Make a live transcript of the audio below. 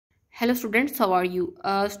Hello students, how are you?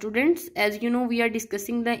 Students, as you know, we are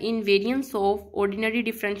discussing the invariance of ordinary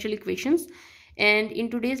differential equations, and in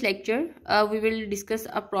today's lecture we will discuss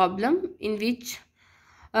a problem in which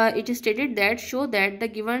it is stated that show that the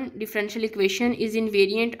given differential equation is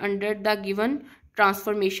invariant under the given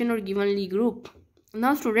transformation or given Lie group.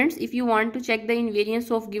 Now students, if you want to check the invariance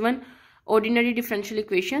of given ordinary differential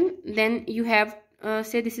equation, then you have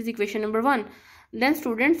say this is equation number 1. Then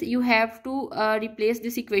students, you have to replace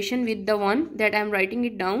this equation with the one that I am writing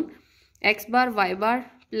it down. X bar y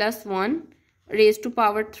bar plus 1 raised to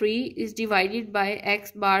power 3 is divided by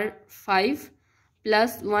x bar 5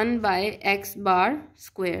 plus 1 by x bar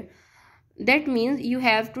square. That means you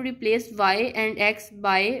have to replace y and x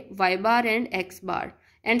by y bar and x bar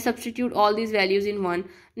and substitute all these values in 1.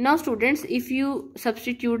 Now students, if you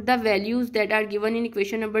substitute the values that are given in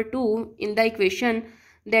equation number 2 in the equation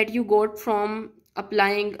that you got from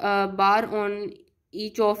applying a bar on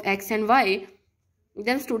each of x and y,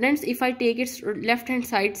 then students, if I take its left hand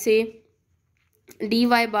side, say dy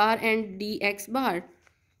bar and dx bar,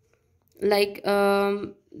 like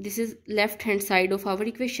this is left hand side of our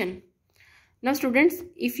equation. Now students,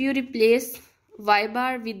 if you replace y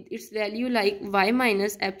bar with its value like y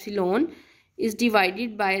minus epsilon is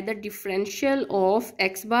divided by the differential of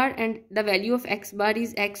x bar, and the value of x bar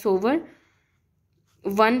is x over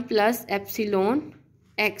 1 plus epsilon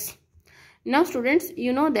x. Now students,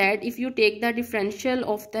 you know that if you take the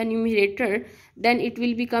differential of the numerator, then it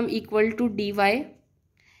will become equal to dy,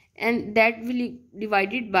 and that will be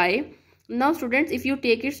divided by, now students, if you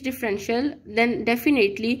take its differential, then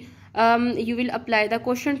definitely you will apply the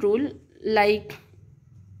quotient rule, like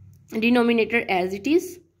denominator as it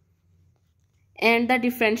is and the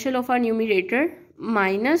differential of our numerator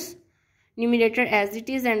minus numerator as it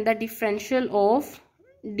is and the differential of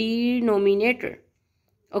denominator,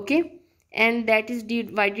 okay, and that is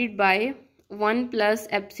divided by 1 plus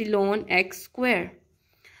epsilon x square.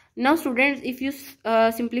 Now students, if you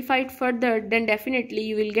simplify it further, then definitely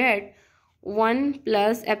you will get 1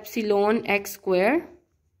 plus epsilon x square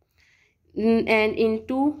and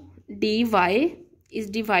into dy is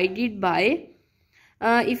divided by,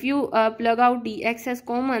 if you plug out dx as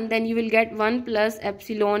common, then you will get 1 plus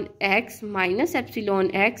epsilon x minus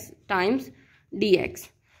epsilon x times dx.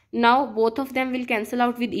 Now both of them will cancel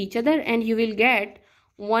out with each other and you will get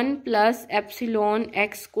 1 plus epsilon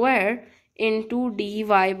x square into dy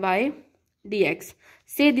by dx.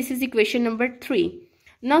 Say this is equation number 3.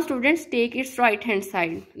 Now students, take its right hand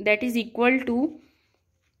side, that is equal to,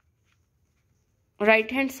 right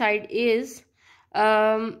hand side is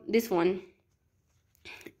this one,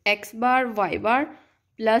 x bar y bar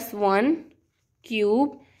plus 1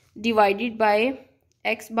 cube divided by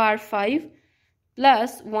x bar 5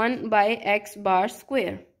 plus 1 by x bar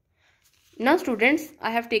square. Now students,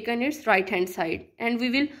 I have taken its right hand side and we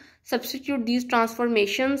will substitute these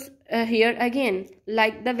transformations here again,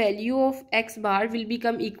 like the value of x bar will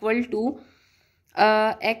become equal to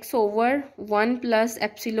x over 1 plus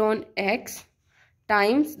epsilon x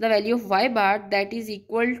times the value of y bar, that is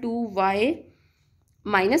equal to y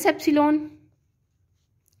minus epsilon,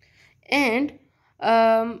 and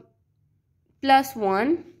plus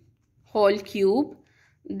 1 whole cube,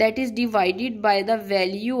 that is divided by the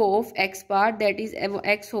value of x bar, that is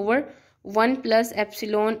x over 1 plus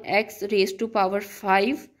epsilon x raised to power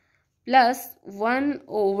 5 plus 1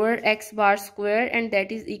 over x bar square, and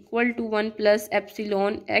that is equal to 1 plus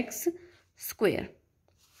epsilon x square.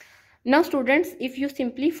 Now students, if you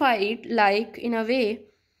simplify it like in a way,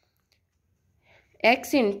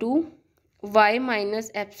 x into y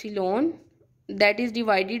minus epsilon, that is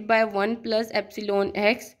divided by 1 plus epsilon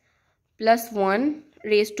x plus 1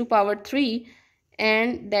 raised to power 3,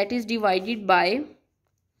 and that is divided by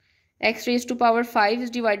x raised to power 5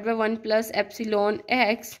 is divided by 1 plus epsilon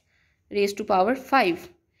x raised to power 5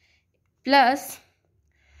 plus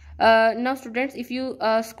now students, if you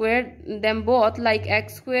square them both, like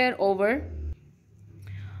x square over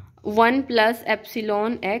 1 plus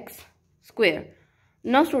epsilon x square.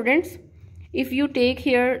 Now students, if you take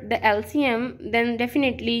here the LCM, then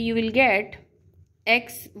definitely you will get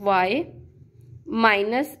xy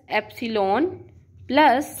minus epsilon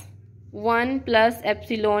plus 1 plus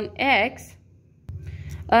epsilon x.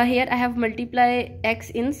 Here I have multiply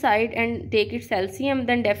x inside and take its LCM,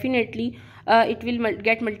 then definitely it will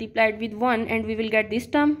get multiplied with 1 and we will get this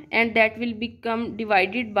term, and that will become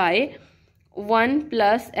divided by 1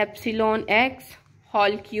 plus epsilon x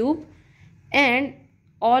whole cube, and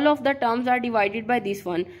all of the terms are divided by this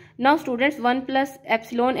one. Now students, 1 plus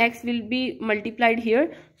epsilon x will be multiplied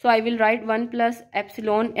here, so I will write 1 plus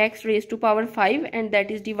epsilon x raised to power 5, and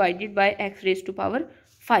that is divided by x raised to power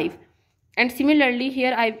 5. And similarly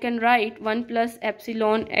here I can write 1 plus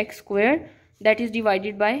epsilon x square, that is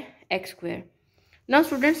divided by x square. Now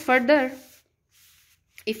students, further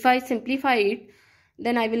if I simplify it,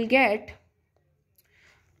 then I will get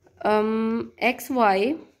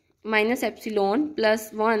xy minus epsilon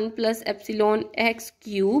plus 1 plus epsilon x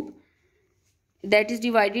cube, that is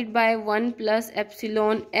divided by 1 plus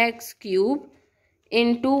epsilon x cube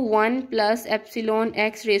into 1 plus epsilon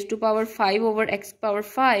x raised to power 5 over x power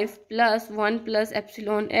 5 plus 1 plus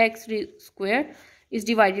epsilon x square is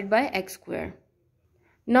divided by x square.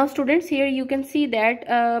 Now students, here you can see that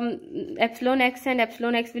epsilon x and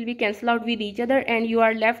epsilon x will be cancelled out with each other, and you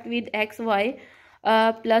are left with xy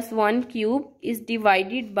plus 1 cube is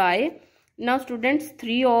divided by, now students,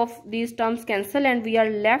 3 of these terms cancel and we are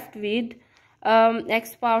left with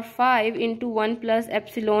x power 5 into 1 plus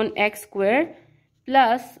epsilon x square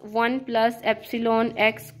plus 1 plus epsilon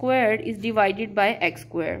x squared is divided by x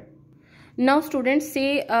square. Now students,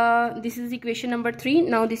 say this is equation number 3.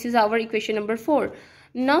 Now this is our equation number 4.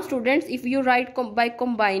 Now students, if you write by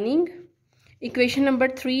combining equation number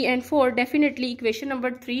 3 and 4, definitely equation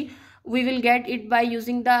number 3 we will get it by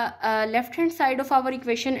using the left hand side of our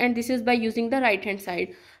equation, and this is by using the right hand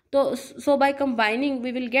side. So by combining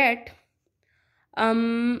we will get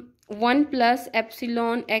 1 plus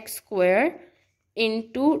epsilon x square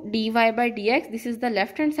into dy by dx. This is the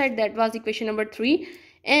left hand side, that was equation number 3,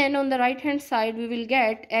 and on the right hand side we will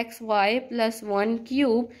get xy plus 1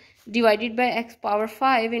 cube divided by x power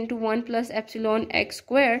 5 into 1 plus epsilon x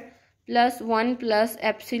square plus 1 plus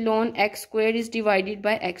epsilon x square is divided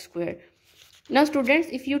by x square. Now students,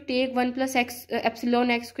 if you take 1 plus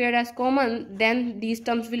epsilon x square as common, then these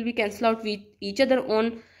terms will be cancelled out with each other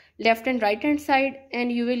on left and right hand side,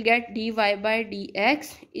 and you will get dy by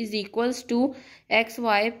dx is equals to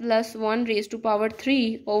xy plus 1 raised to power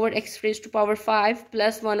 3 over x raised to power 5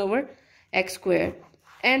 plus 1 over x square.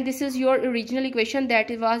 And this is your original equation,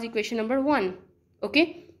 that was equation number 1.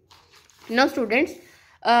 Okay. Now students,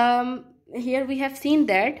 here we have seen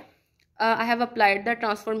that I have applied the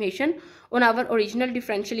transformation on our original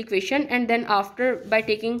differential equation, and then after by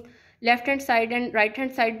taking left hand side and right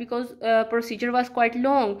hand side, because procedure was quite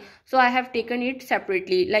long, so I have taken it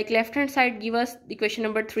separately. Like left hand side give us equation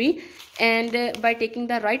number 3, and by taking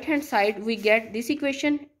the right hand side we get this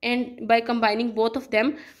equation, and by combining both of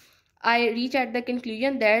them I reach at the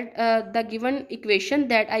conclusion that the given equation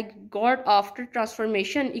that I got after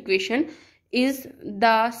transformation equation is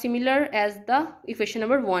the similar as the equation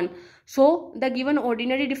number 1. So the given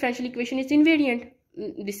ordinary differential equation is invariant.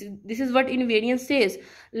 This is what invariance says.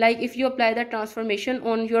 Like if you apply the transformation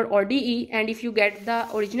on your ODE and if you get the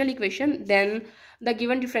original equation, then the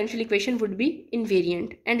given differential equation would be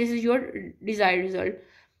invariant, and this is your desired result.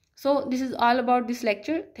 So this is all about this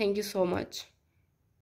lecture. Thank you so much.